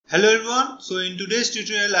Hello everyone, so in today's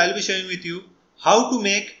tutorial I will be sharing with you how to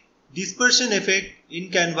make dispersion effect in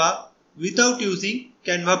Canva without using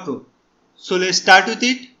Canva Pro. So let's start with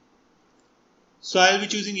it. So I will be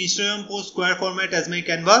choosing Instagram post square format as my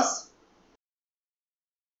canvas.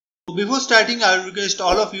 So before starting, I will request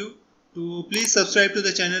all of you to please subscribe to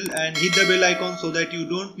the channel and hit the bell icon so that you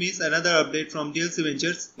don't miss another update from DLC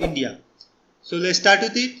Ventures India. So let's start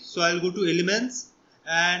with it. So I will go to elements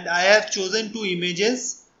and I have chosen two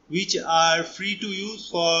images which are free to use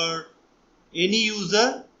for any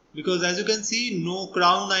user, because as you can see no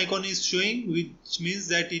crown icon is showing, which means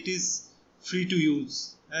that it is free to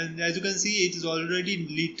use, and as you can see it is already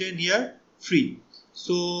written here free.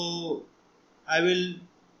 So I will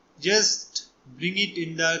just bring it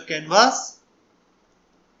in the canvas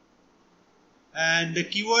and the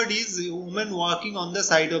keyword is woman walking on the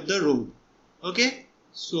side of the road. Okay,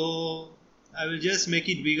 so I will just make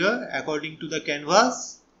it bigger according to the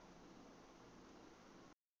canvas.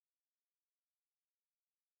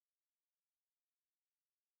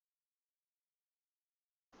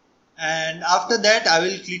 And after that I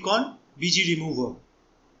will click on BG remover.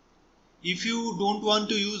 If you don't want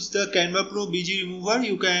to use the Canva Pro BG remover,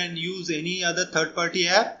 you can use any other third-party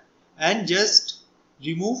app and just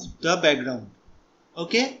remove the background.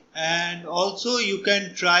 Okay, and also you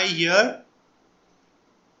can try here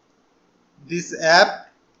this app,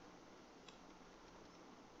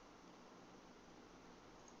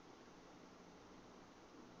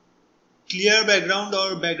 clear background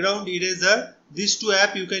or background eraser. These two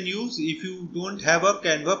apps you can use if you don't have a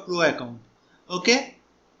Canva Pro account. Okay,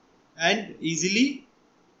 and easily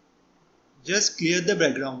just clear the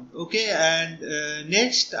background. Okay, and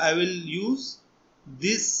next I will use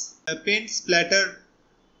this paint splatter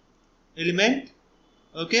element.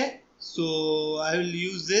 Okay, so I will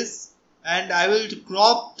use this and I will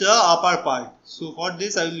crop the upper part. So for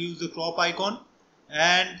this I will use the crop icon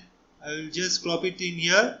and I will just crop it in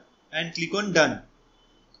here and click on done.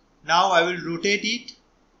 Now I will rotate it,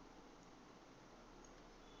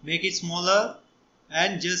 make it smaller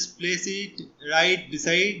and just place it right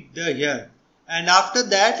beside the hair. And after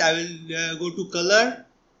that I will go to color,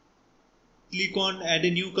 click on add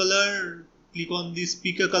a new color, click on this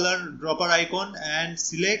pick a color dropper icon and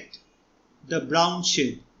select the brown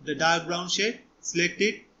shade, the dark brown shade, select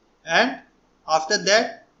it, and after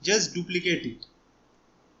that just duplicate it.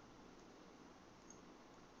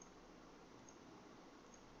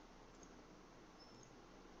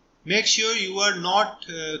 Make sure you are not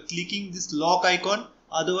clicking this lock icon,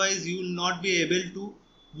 otherwise you will not be able to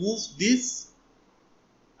move this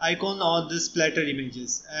icon or the splatter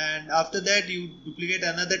images. And after that you duplicate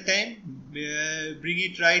another time, bring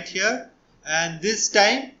it right here, and this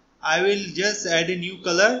time I will just add a new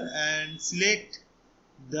color and select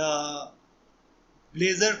the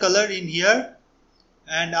blazer color in here,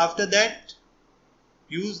 and after that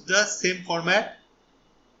use the same format.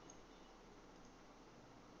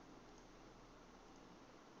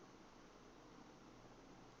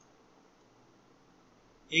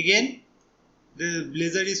 Again the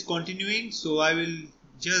blazer is continuing, so I will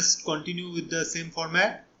just continue with the same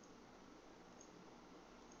format.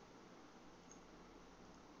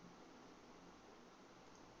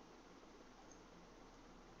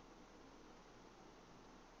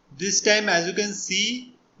 This time as you can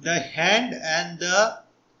see the hand and the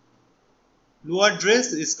lower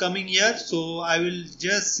dress is coming here, so I will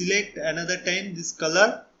just select another time this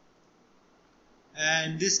color,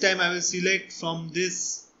 and this time I will select from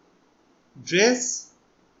this dress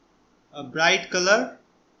a bright color.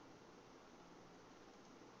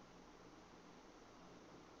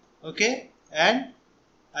 Okay, and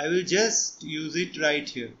I will just use it right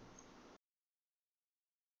here.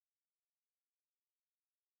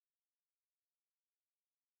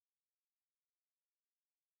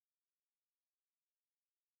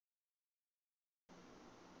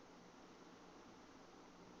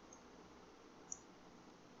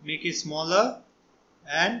 Make it smaller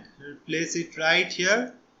and place it right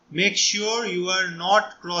here. Make sure you are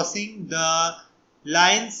not crossing the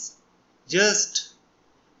lines just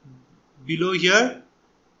below here,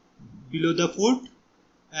 below the foot,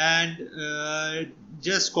 and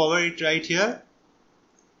just cover it right here.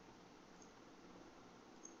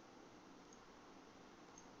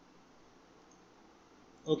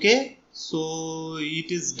 Okay, so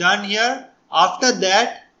it is done here. After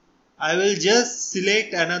that I will just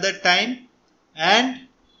select another time and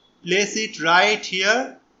place it right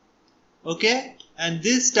here. Okay, and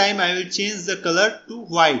this time I will change the color to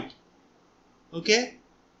white. Okay,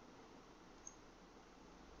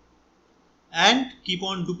 and keep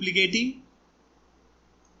on duplicating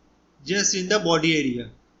just in the body area.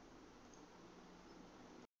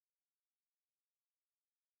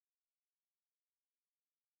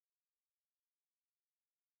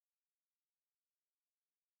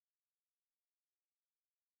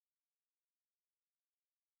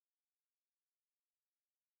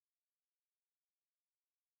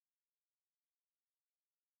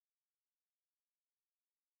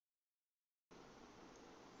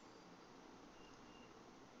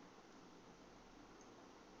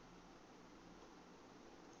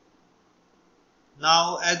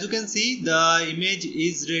 Now as you can see, the image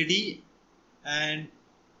is ready, and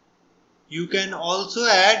you can also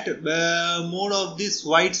add more of this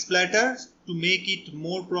white splatter to make it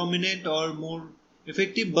more prominent or more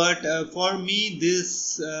effective, but for me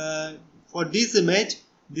for this image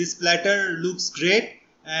this splatter looks great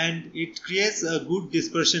and it creates a good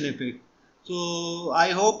dispersion effect. So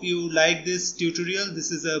I hope you like this tutorial.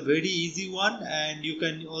 This is a very easy one and you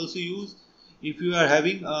can also use if you are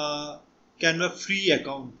having a Canva free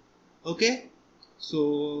account. Okay,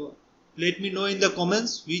 so let me know in the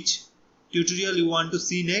comments which tutorial you want to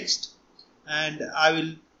see next, and I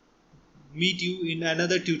will meet you in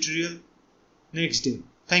another tutorial next day.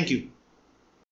 Thank you.